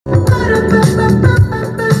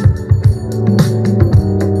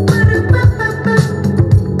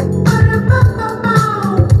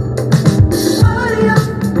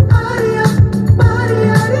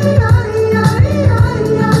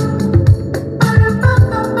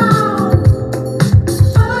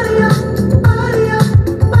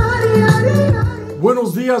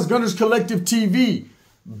Gracias Gunners Collective TV.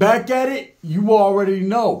 Back at it, you already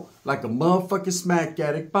know. Like a motherfucking smack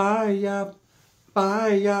addict. Bye up,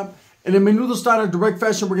 bye up. And in Menudo style in direct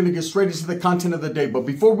fashion, we're going to get straight into the content of the day. But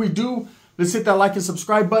before we do, let's hit that like and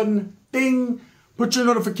subscribe button. Ding. Put your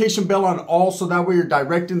notification bell on all so that way you're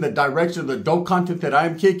directing the direction of the dope content that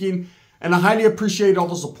I'm kicking. And I highly appreciate all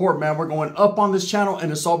the support, man. We're going up on this channel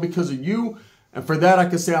and it's all because of you. And for that, I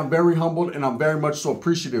can say I'm very humbled and I'm very much so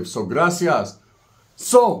appreciative. So, gracias.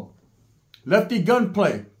 So, Lefty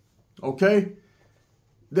Gunplay. Okay?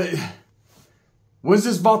 When's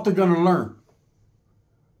this Vato gonna learn?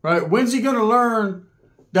 Right? When's he gonna learn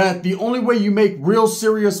that the only way you make real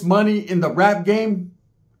serious money in the rap game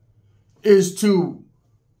is to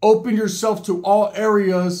open yourself to all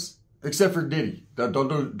areas except for Diddy?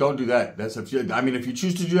 Don't do that. That's if you, I mean, if you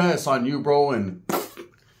choose to do that, it's on you, bro.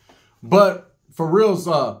 But for reals,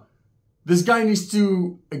 this guy needs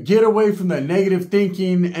to get away from the negative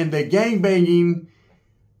thinking and the gang banging.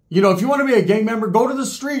 You know, if you want to be a gang member, go to the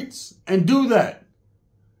streets and do that.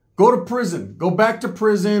 Go to prison. Go back to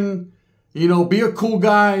prison. You know, be a cool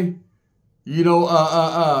guy. You know,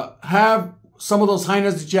 have some of those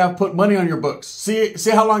hyenas that you have put money on your books.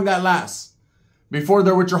 See how long that lasts before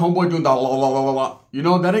they're with your homeboy doing the la la la la la. You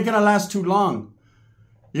know, that ain't gonna last too long.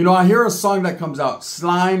 You know, I hear a song that comes out,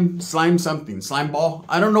 slime something, slime ball.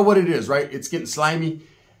 I don't know what it is, right? It's getting slimy.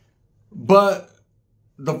 But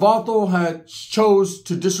the Vato had chose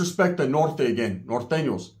to disrespect the Norte again,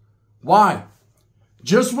 Norteños. Why?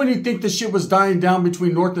 Just when you think the shit was dying down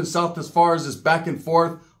between North and South as far as this back and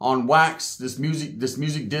forth on wax, this music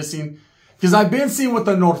dissing. Because I've been seeing what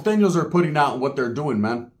the Norteños are putting out and what they're doing,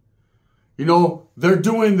 man. You know, they're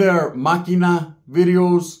doing their Máquina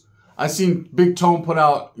videos. I seen Big Tone put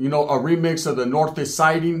out, you know, a remix of the North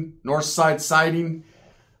Side Siding.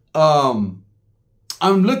 I'm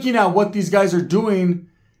looking at what these guys are doing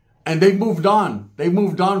and they've moved on. They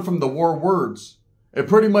moved on from the war words. It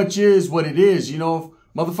pretty much is what it is. You know,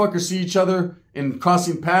 if motherfuckers see each other in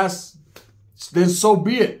crossing paths, then so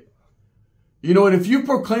be it. You know, and if you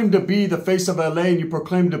proclaim to be the face of LA and you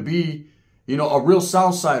proclaim to be, you know, a real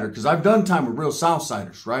Southsider, because I've done time with real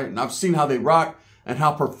Southsiders, right? And I've seen how they rock and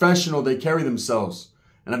how professional they carry themselves.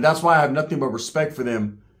 And that's why I have nothing but respect for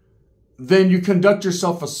them. Then you conduct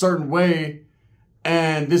yourself a certain way.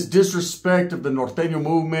 And this disrespect of the Norteño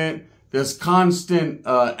movement, this constant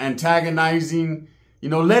antagonizing, you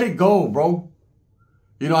know, let it go, bro.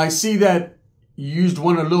 You know, I see that you used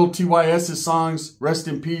one of Lil TYS's songs, Rest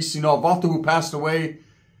in Peace, you know, a Vato who passed away,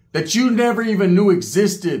 that you never even knew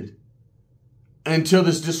existed until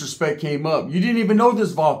this disrespect came up. You didn't even know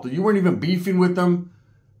this Vato. You weren't even beefing with them,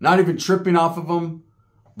 not even tripping off of them.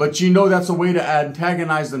 But you know that's a way to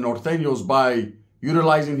antagonize the Norteños by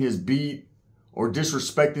utilizing his beat or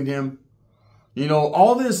disrespecting him. You know,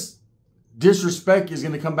 all this disrespect is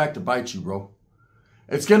going to come back to bite you, bro.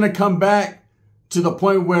 It's going to come back to the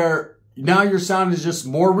point where now your sound is just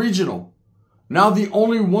more regional. Now the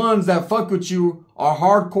only ones that fuck with you are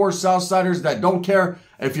hardcore Southsiders that don't care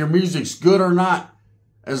if your music's good or not.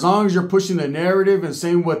 As long as you're pushing the narrative and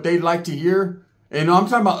saying what they'd like to hear. And I'm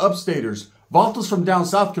talking about upstaters. Vatos from down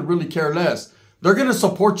south could really care less. They're going to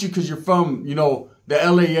support you because you're from, you know, the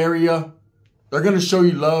LA area. They're going to show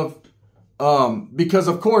you love. Because,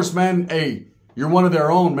 of course, man, hey, you're one of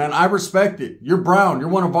their own, man. I respect it. You're brown. You're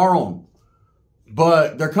one of our own.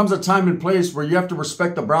 But there comes a time and place where you have to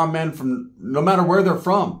respect the brown man from no matter where they're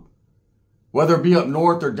from. Whether it be up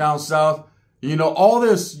north or down south. You know, all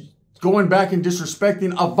this going back and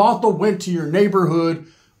disrespecting. A Vato went to your neighborhood,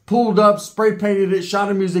 pulled up, spray painted it,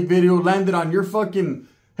 shot a music video, landed on your fucking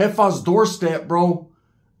Jefa's doorstep, bro.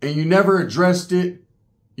 And you never addressed it.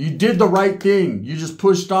 You did the right thing. You just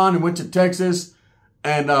pushed on and went to Texas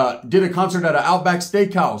and did a concert at an Outback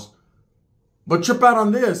Steakhouse. But trip out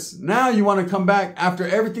on this. Now you want to come back after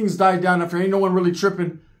everything's died down, after ain't no one really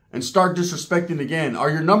tripping, and start disrespecting again.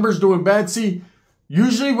 Are your numbers doing bad? See,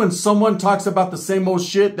 usually when someone talks about the same old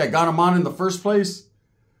shit that got them on in the first place,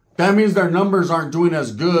 that means their numbers aren't doing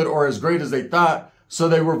as good or as great as they thought. So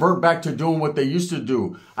they revert back to doing what they used to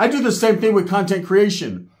do. I do the same thing with content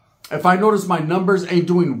creation. If I notice my numbers ain't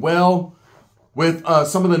doing well with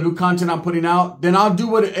some of the new content I'm putting out, then I'll do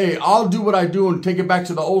what I do and take it back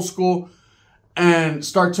to the old school and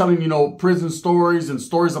start telling, you know, prison stories and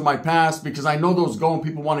stories of my past, because I know those go and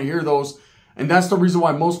people want to hear those. And that's the reason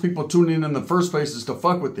why most people tune in the first place, is to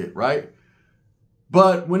fuck with it, right?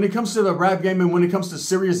 But when it comes to the rap game and when it comes to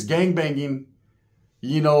serious gangbanging,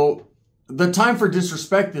 you know, the time for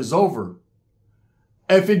disrespect is over.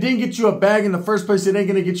 If it didn't get you a bag in the first place, it ain't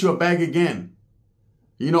going to get you a bag again.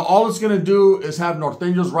 You know, all it's going to do is have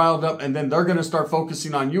Norteños riled up, and then they're going to start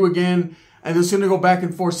focusing on you again, and it's going to go back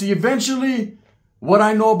and forth. See, eventually, what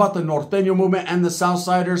I know about the Norteño movement and the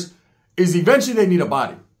Southsiders is eventually they need a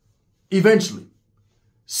body. Eventually.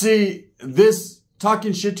 See, this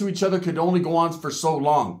talking shit to each other could only go on for so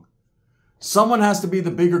long. Someone has to be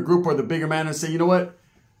the bigger group or the bigger man and say, you know what?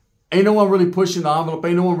 Ain't no one really pushing the envelope.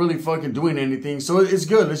 Ain't no one really fucking doing anything. So it's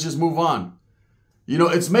good. Let's just move on. You know,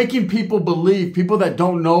 it's making people believe, people that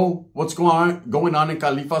don't know what's going on in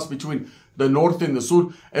Califas between the Norte and the Sur.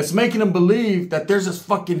 It's making them believe that there's this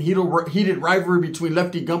fucking heated rivalry between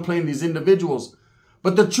Lefty, Gunplay, and these individuals.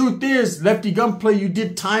 But the truth is, Lefty, Gunplay, you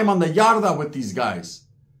did time on the yarda with these guys.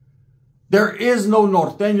 There is no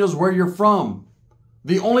Norteños where you're from.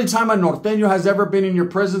 The only time a Norteño has ever been in your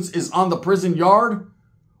presence is on the prison yard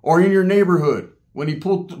or in your neighborhood when he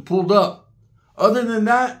pulled up. Other than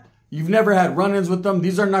that, you've never had run-ins with them.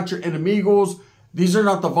 These are not your enemigos. These are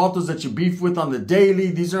not the Vatos that you beef with on the daily.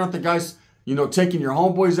 These are not the guys, you know, taking your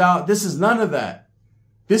homeboys out. This is none of that.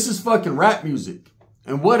 This is fucking rap music.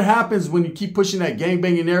 And what happens when you keep pushing that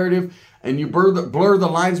gangbanging narrative and you blur the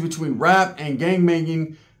lines between rap and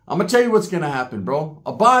gangbanging? I'm going to tell you what's going to happen, bro.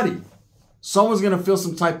 A body. Someone's going to feel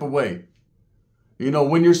some type of way. You know,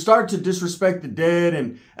 when you start to disrespect the dead,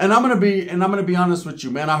 and I'm going to be honest with you,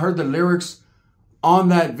 man. I heard the lyrics on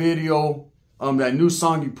that video, that new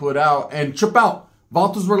song you put out, and trip out.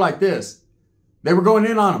 Vatos were like this. They were going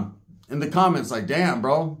in on him in the comments like, damn,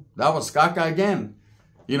 bro, that was Skaka again.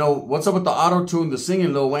 You know, what's up with the auto-tune, the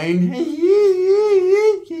singing, Lil Wayne?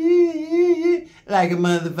 Like a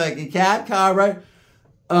motherfucking cat car, right?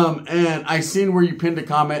 And I seen where you pinned a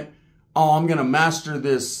comment, oh, I'm going to master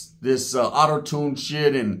this auto-tune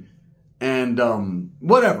shit and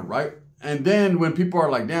whatever, right? And then when people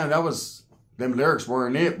are like, damn, them lyrics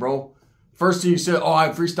weren't it, bro. First thing you said, oh, I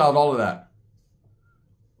freestyled all of that.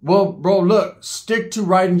 Well, bro, look, stick to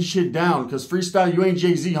writing shit down, because freestyle, you ain't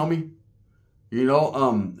Jay-Z, homie. You know,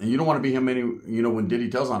 and you don't want to be him when Diddy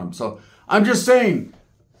tells on him. So I'm just saying,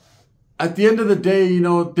 at the end of the day, you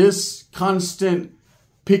know, this constant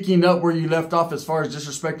picking up where you left off as far as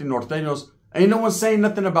disrespecting Norteños, ain't no one saying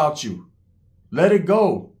nothing about you. Let it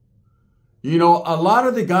go. You know, a lot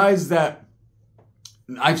of the guys that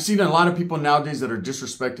I've seen, a lot of people nowadays that are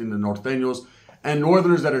disrespecting the Norteños and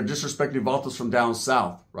Northerners that are disrespecting Vatos from down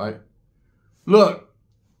south, right? Look,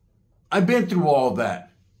 I've been through all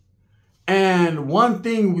that. And one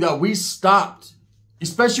thing that we stopped,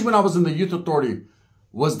 especially when I was in the youth authority,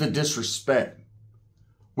 was the disrespect.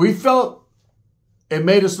 We felt it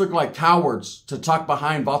made us look like cowards to talk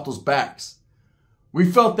behind Vatos' backs. We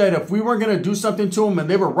felt that if we weren't going to do something to them and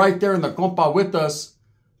they were right there in the compa with us,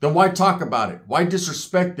 then why talk about it? Why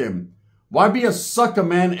disrespect them? Why be a sucker,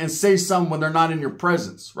 man, and say something when they're not in your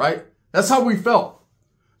presence, right? That's how we felt.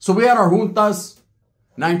 So we had our juntas,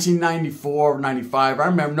 1994, 95. I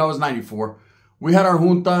remember, no, it was 94. We had our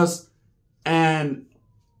juntas and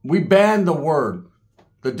we banned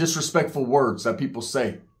the disrespectful words that people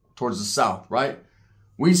say towards the South, right?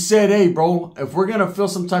 We said, hey, bro, if we're going to feel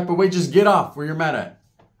some type of way, just get off where you're mad at.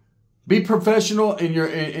 Be professional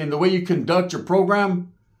in the way you conduct your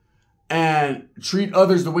program and treat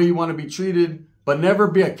others the way you want to be treated, but never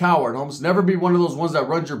be a coward, almost never be one of those ones that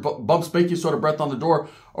runs your bumps baking soda breath on the door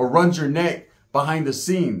or runs your neck behind the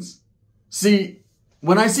scenes. See,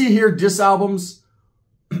 when I see here diss albums,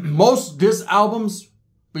 most diss albums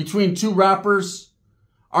between two rappers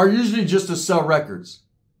are usually just to sell records.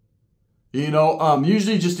 You know,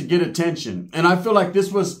 usually just to get attention. And I feel like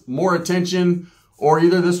this was more attention, or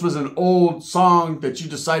either this was an old song that you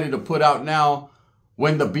decided to put out now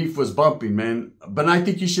when the beef was bumping, man. But I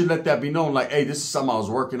think you should let that be known. Like, hey, this is something I was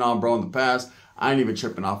working on, bro, in the past. I ain't even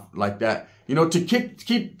tripping off like that. You know, to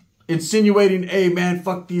keep insinuating, hey, man,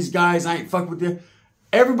 fuck these guys. I ain't fuck with you.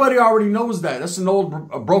 Everybody already knows that. That's an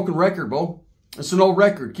old, broken record, bro. It's an old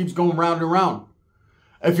record. Keeps going round and round.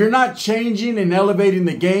 If you're not changing and elevating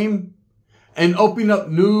the game and opening up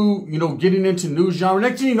new, you know, getting into new genre,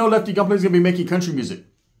 next thing you know, Lefty Gunplay is going to be making country music.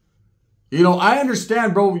 You know, I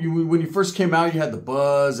understand, bro, when you first came out, you had the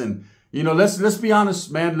buzz. And, you know, let's be honest,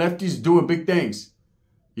 man. Lefty's doing big things.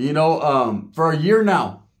 You know, for a year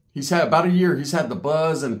now, he's had about a year. He's had the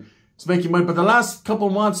buzz and it's making money. But the last couple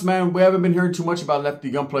of months, man, we haven't been hearing too much about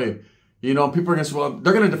Lefty Gunplay. You know, people are going to say, well,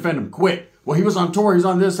 they're going to defend him quick. Well, he was on tour. He's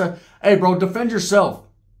on this. Hey, bro, defend yourself.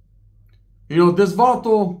 You know, this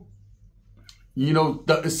Vato, you know,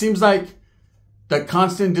 it seems like the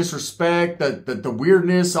constant disrespect, the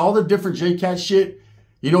weirdness, all the different J-Cat shit,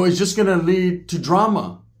 you know, is just going to lead to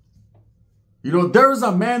drama. You know, there was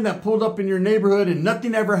a man that pulled up in your neighborhood and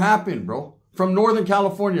nothing ever happened, bro. from Northern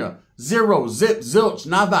California. Zero, zip, zilch,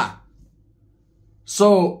 nada.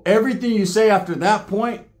 So everything you say after that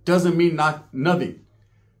point doesn't mean nothing.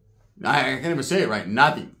 I can't even say it right.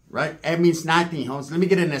 Nothing, right? It means nothing, Holmes. Let me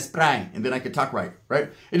get an spray and then I can talk right?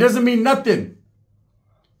 It doesn't mean nothing.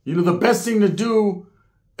 You know, the best thing to do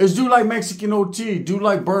is do like Mexican OT, do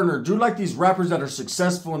like Burner, do like these rappers that are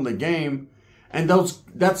successful in the game. And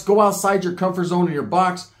that's go outside your comfort zone in your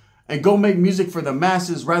box and go make music for the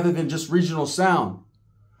masses rather than just regional sound.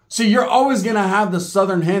 See, you're always going to have the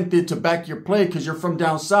Southern gente to back your play because you're from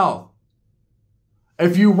down south.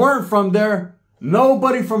 If you weren't from there,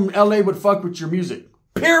 nobody from LA would fuck with your music.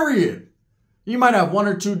 Period. You might have one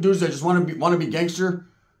or two dudes that just want to be gangster.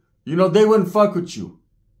 You know, they wouldn't fuck with you.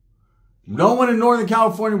 No one in Northern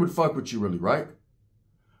California would fuck with you really, right?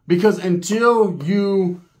 Because until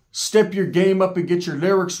you step your game up and get your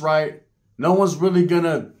lyrics right, no one's really going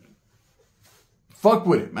to fuck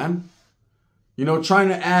with it, man. You know, trying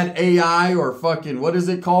to add AI or fucking, what is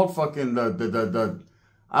it called? Fucking the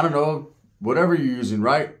I don't know, whatever you're using,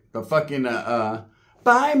 right? The fucking,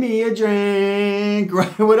 buy me a drink,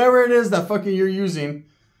 right? Whatever it is that fucking you're using,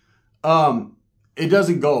 it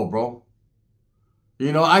doesn't go, bro.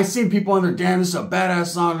 You know, I seen people on there, damn, this is a badass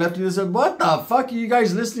song, Lefty. They said, what the fuck are you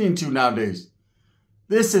guys listening to nowadays?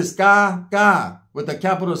 This is ska with a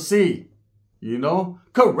capital C. You know?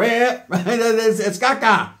 Correct. Right? It's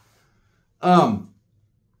ska.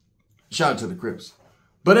 Shout out to the Crips.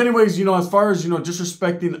 But anyways, you know, as far as, you know,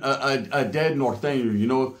 disrespecting a dead norteño, you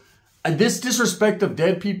know, this disrespect of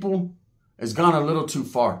dead people has gone a little too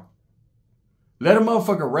far. Let a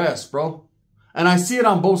motherfucker rest, bro. And I see it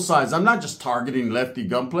on both sides. I'm not just targeting Lefty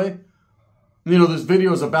Gunplay. You know, this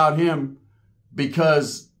video is about him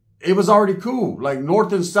because it was already cool. Like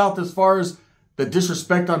North and South, as far as the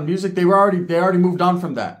disrespect on music, they already moved on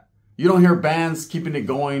from that. You don't hear bands keeping it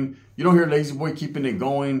going. You don't hear Lazy Boy keeping it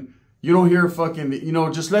going. You don't hear fucking, you know,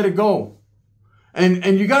 just let it go.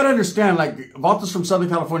 And you got to understand, like, Vatos from Southern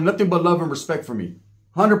California, nothing but love and respect for me.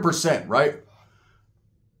 100%, right?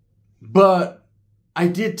 But I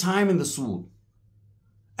did time in the Sul.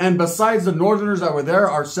 And besides the Northerners that were there,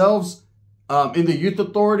 ourselves, in the Youth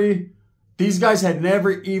Authority, these guys had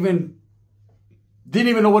didn't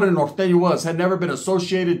even know what a norteño was, had never been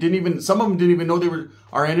associated, some of them didn't even know they were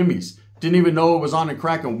our enemies, didn't even know it was on and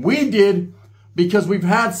cracking. We did because we've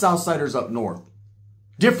had Southsiders up north.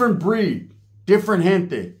 Different breed, different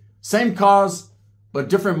gente, same cause, but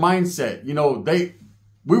different mindset. You know,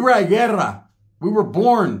 we were at guerra. We were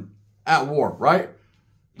born at war, right?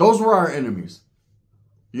 Those were our enemies.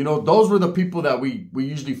 You know, those were the people that we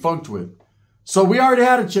usually funked with. So we already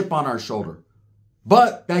had a chip on our shoulder.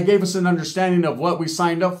 But that gave us an understanding of what we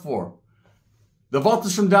signed up for. The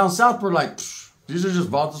Vatos from down south were like, these are just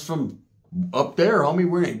Vatos from up there, homie.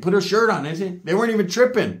 We ain't put a shirt on, is it? They weren't even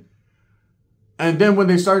tripping. And then when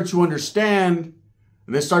they started to understand,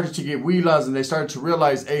 and they started to get wheelas, and they started to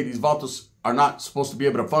realize, hey, these Vatos are not supposed to be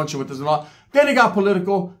able to function with this and all. Then it got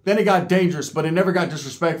political. Then it got dangerous, but it never got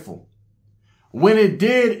disrespectful. When it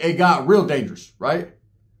did, it got real dangerous, right?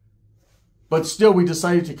 But still, we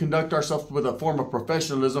decided to conduct ourselves with a form of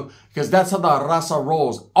professionalism because that's how the raza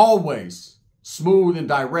rolls. Always smooth and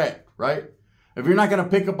direct, right? If you're not going to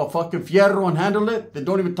pick up a fucking fierro and handle it, then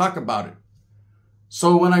don't even talk about it.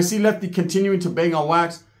 So when I see Lefty continuing to bang on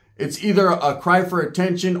wax, it's either a cry for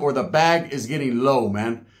attention or the bag is getting low,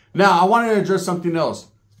 man. Now, I wanted to address something else.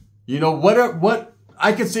 You know, what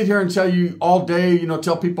I could sit here and tell you all day, you know,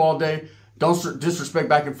 tell people all day, don't disrespect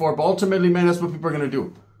back and forth. But ultimately, man, that's what people are going to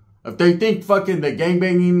do. If they think fucking the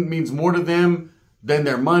gangbanging means more to them than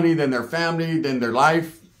their money, than their family, than their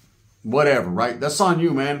life, whatever, right? That's on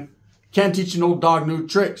you, man. Can't teach an old dog new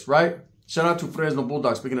tricks, right? Shout out to Fresno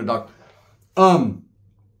Bulldog, speaking of dog.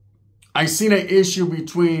 I seen an issue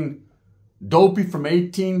between Dopey from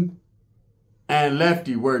 18 and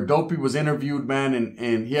Lefty, where Dopey was interviewed, man,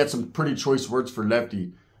 and he had some pretty choice words for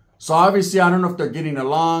Lefty. So obviously, I don't know if they're getting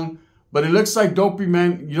along, but it looks like Dopey,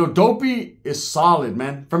 man, you know, Dopey is solid,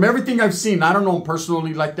 man. From everything I've seen, I don't know him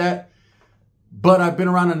personally like that, but I've been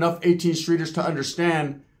around enough 18 streeters to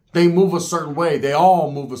understand they move a certain way. They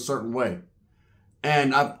all move a certain way.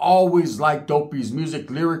 And I've always liked Dopey's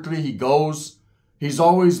music. Lyrically, he goes. He's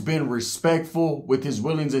always been respectful with his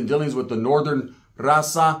willings and dealings with the Northern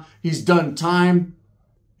raza. He's done time.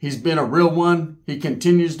 He's been a real one. He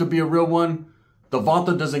continues to be a real one. The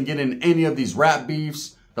Vato doesn't get in any of these rap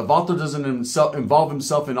beefs. The Vato doesn't involve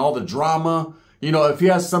himself in all the drama. You know, if he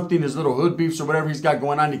has something, his little hood beefs or whatever he's got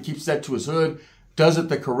going on, he keeps that to his hood. Does it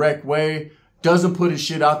the correct way. Doesn't put his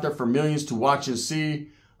shit out there for millions to watch and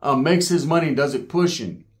see. Makes his money and does it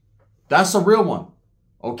pushing. That's a real one.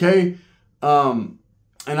 Okay? And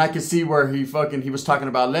I could see where he was talking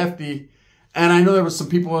about Lefty. And I know there was some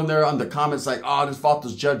people in there on the comments like, oh, this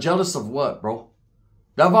Vaulto's jealous of what, bro?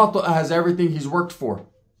 That Vaulto has everything he's worked for.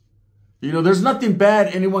 You know, there's nothing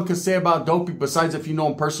bad anyone can say about Dopey besides if you know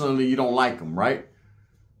him personally, you don't like him, right?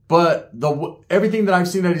 But everything that I've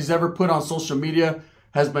seen that he's ever put on social media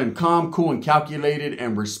has been calm, cool, and calculated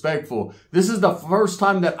and respectful. This is the first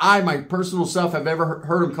time that I, my personal self, have ever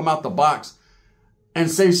heard him come out the box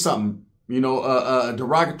and say something, you know,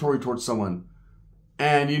 derogatory towards someone.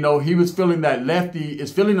 And, you know, he was feeling that Lefty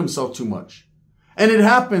is feeling himself too much. And it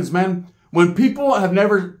happens, man. When people have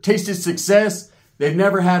never tasted success, they've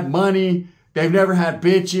never had money, they've never had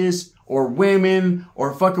bitches or women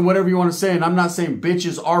or fucking whatever you want to say. And I'm not saying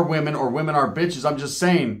bitches are women or women are bitches. I'm just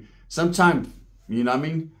saying sometimes, you know what I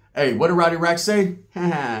mean? Hey, what did Roddy Rack say?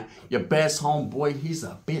 Your best homeboy, he's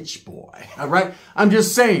a bitch boy. All right? I'm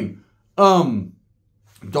just saying, don't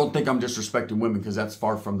think I'm disrespecting women because that's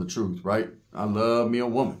far from the truth, right? I love me a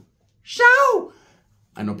woman. Show!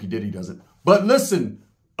 I know P. Diddy doesn't. But listen,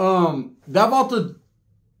 that Vaulto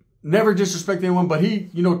never disrespected anyone, but he,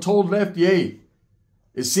 you know, told Lefty, hey,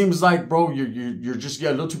 it seems like, bro, you're just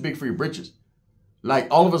a little too big for your britches. Like,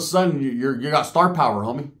 all of a sudden, you got star power,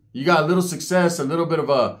 homie. You got a little success, a little bit of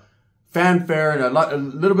a fanfare, and a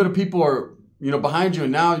little bit of people are, you know, behind you.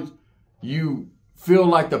 And now you feel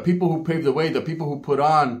like the people who paved the way, the people who put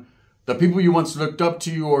on, the people you once looked up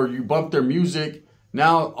to or you bumped their music,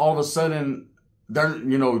 now all of a sudden they're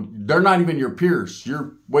not even your peers.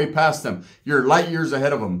 You're way past them. You're light years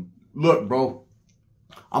ahead of them. Look, bro,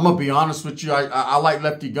 I'm going to be honest with you. I like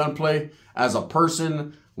Lefty Gunplay as a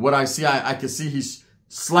person. What I see, I can see he's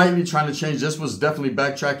slightly trying to change. This was definitely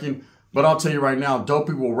backtracking. But I'll tell you right now,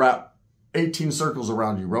 Dopey will wrap 18 circles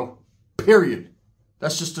around you, bro. Period.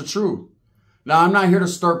 That's just the truth. Now, I'm not here to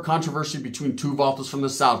stir up controversy between two Vaultos from the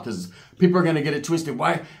South because people are going to get it twisted.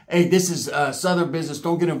 Why? Hey, this is Southern business.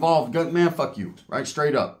 Don't get involved. Man, fuck you. Right?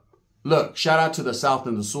 Straight up. Look, shout out to the South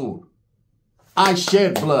and the Sur. I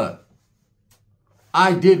shed blood.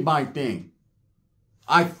 I did my thing.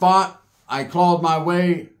 I fought. I clawed my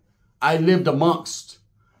way. I lived amongst.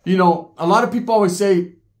 You know, a lot of people always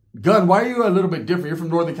say, Gun, why are you a little bit different? You're from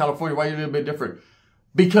Northern California. Why are you a little bit different?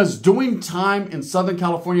 Because doing time in Southern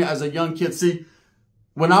California as a young kid, see,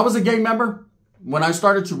 when I was a gang member, when I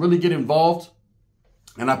started to really get involved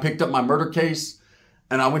and I picked up my murder case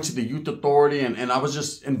and I went to the youth authority and I was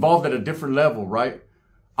just involved at a different level, right?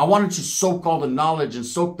 I wanted to soak all the knowledge and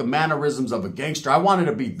soak the mannerisms of a gangster. I wanted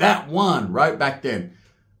to be that one, right, back then.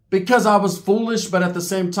 Because I was foolish, but at the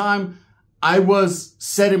same time, I was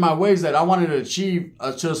set in my ways that I wanted to achieve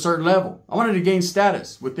to a certain level. I wanted to gain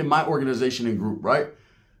status within my organization and group, right?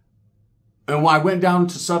 And when I went down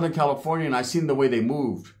to Southern California and I seen the way they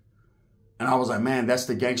moved, and I was like, man, that's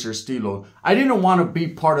the gangster estilo. I didn't want to be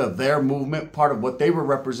part of their movement, part of what they were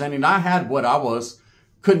representing. I had what I was.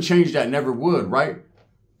 Couldn't change that, never would, right?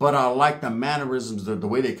 But I liked the mannerisms, the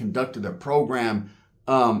way they conducted their program.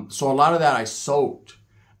 So a lot of that I soaked.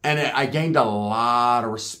 And I gained a lot of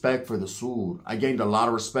respect for the Sur. I gained a lot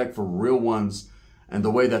of respect for real ones and the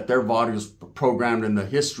way that their vaudeville's programmed and the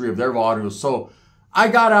history of their vaudeville. So I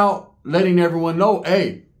got out letting everyone know,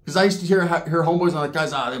 hey, because I used to hear homeboys on the guys,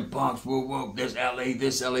 them punks, whoa, whoa, there's LA,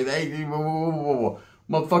 this LA, they, whoa, whoa, whoa, whoa.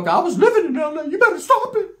 Motherfucker, I was living in LA. You better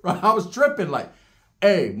stop it. Right? I was tripping like,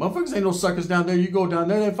 hey, motherfuckers ain't no suckers down there. You go down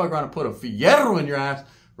there, they fuck around and put a fierro in your ass,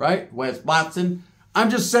 right? West Watson. I'm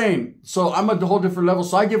just saying, so I'm at a whole different level.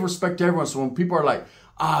 So I give respect to everyone. So when people are like,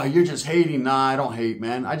 you're just hating. Nah, I don't hate,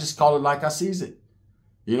 man. I just call it like I sees it.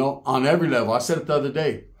 You know, on every level. I said it the other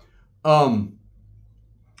day.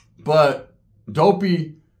 But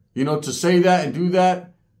Dopey, you know, to say that and do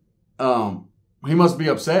that, he must be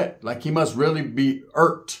upset. Like he must really be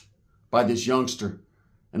irked by this youngster.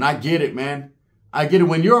 And I get it, man. I get it.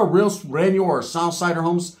 When you're a real Sureño or a Southsider,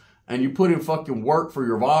 homes, and you put in fucking work for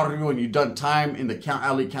your barrio and you've done time in the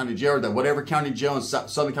LA County Jail or the whatever county jail in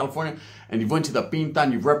Southern California, and you've went to the Pinta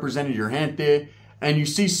and you've represented your gente, and you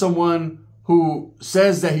see someone who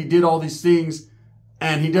says that he did all these things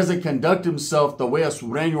and he doesn't conduct himself the way a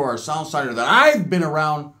Sureño or a Southsider that I've been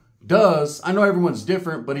around does. I know everyone's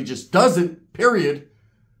different, but he just doesn't, period.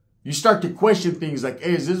 You start to question things like,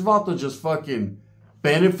 hey, is this Vaulto just fucking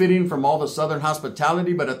benefiting from all the Southern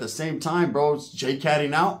hospitality, but at the same time, bro, it's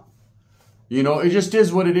J-catting out? You know, it just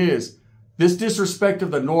is what it is. This disrespect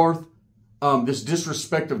of the North, this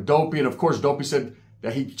disrespect of Dopey, and of course Dopey said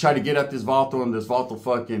that he tried to get at this Vaulto and this Vaulto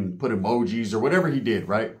fucking put emojis or whatever he did,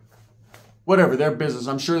 right? Whatever, their business.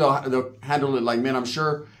 I'm sure they'll handle it like men. I'm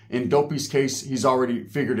sure in Dopey's case, he's already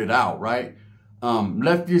figured it out, right?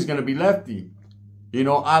 Lefty is going to be Lefty. You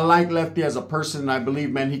know, I like Lefty as a person, and I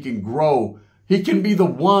believe, man, he can grow. He can be the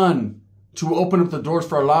one to open up the doors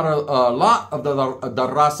for a lot of the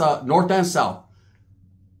raza, north and south.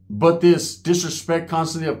 But this disrespect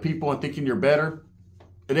constantly of people and thinking you're better,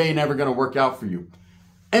 it ain't ever going to work out for you.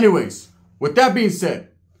 Anyways, with that being said,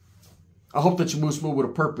 I hope that you move smooth with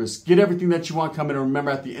a purpose. Get everything that you want coming. And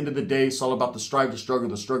remember, at the end of the day, it's all about the strive, the struggle,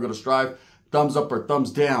 the struggle, the strive. Thumbs up or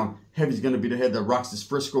thumbs down. Heavy's going to be the head that rocks this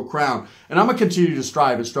Frisco crown. And I'm going to continue to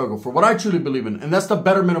strive and struggle for what I truly believe in. And that's the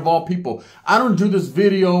betterment of all people. I don't do this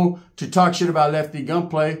video to talk shit about Lefty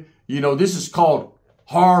Gunplay. You know, this is called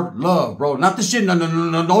hard love, bro. Not the shit,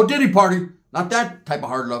 no Diddy party. Not that type of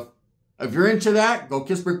hard love. If you're into that, go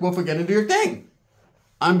kiss Brick Wolf and get into your thing.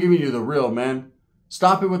 I'm giving you the real, man.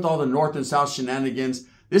 Stop it with all the North and South shenanigans.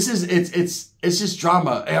 This is, it's just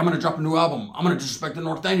drama. Hey, I'm going to drop a new album. I'm going to disrespect the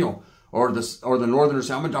Norteño. Or the Northerners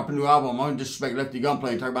say, I'm going to drop a new album. I'm going to disrespect Lefty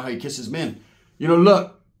Gunplay and talk about how he kisses men. You know,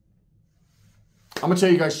 look. I'm going to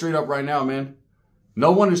tell you guys straight up right now, man.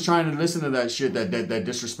 No one is trying to listen to that shit, that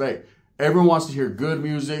disrespect. Everyone wants to hear good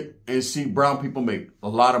music and see brown people make a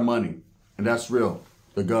lot of money. And that's real.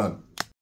 The gun.